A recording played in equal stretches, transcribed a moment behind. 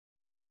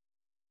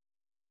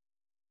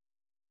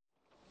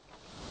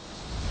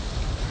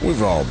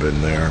We've all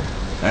been there.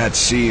 At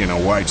sea in a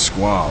white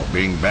squall,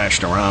 being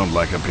bashed around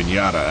like a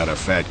piñata at a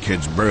fat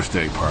kid's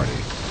birthday party.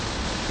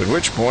 At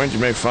which point you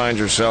may find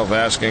yourself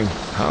asking,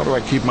 how do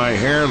I keep my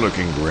hair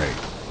looking great?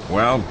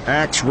 Well,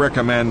 Axe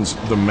recommends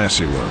the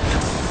messy look.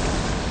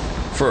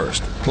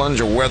 First,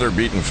 plunge a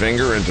weather-beaten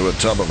finger into a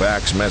tub of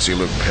Axe Messy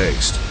Look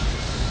paste.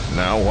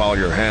 Now, while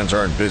your hands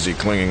aren't busy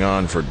clinging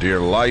on for dear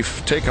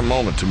life, take a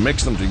moment to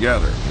mix them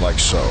together, like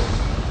so.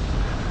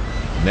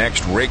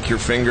 Next, rake your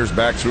fingers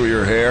back through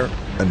your hair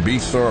and be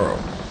thorough.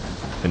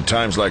 In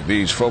times like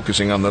these,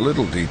 focusing on the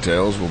little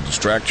details will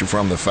distract you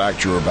from the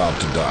fact you're about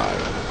to die.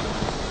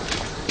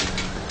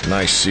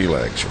 Nice sea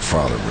legs, your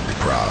father would be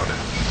proud.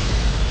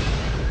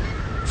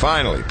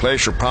 Finally,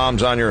 place your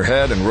palms on your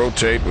head and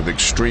rotate with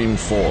extreme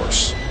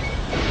force.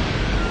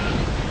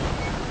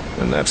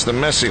 And that's the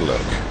messy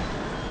look.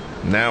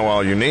 Now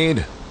all you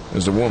need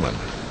is a woman.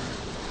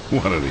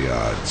 What are the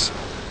odds?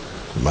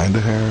 Mind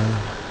the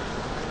hair.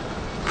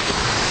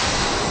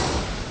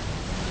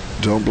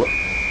 Don't blow.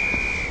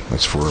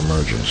 That's for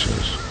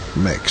emergencies.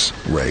 Mix,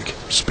 rake,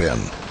 spin.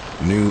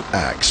 New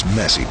Axe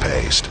Messy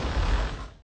Paste.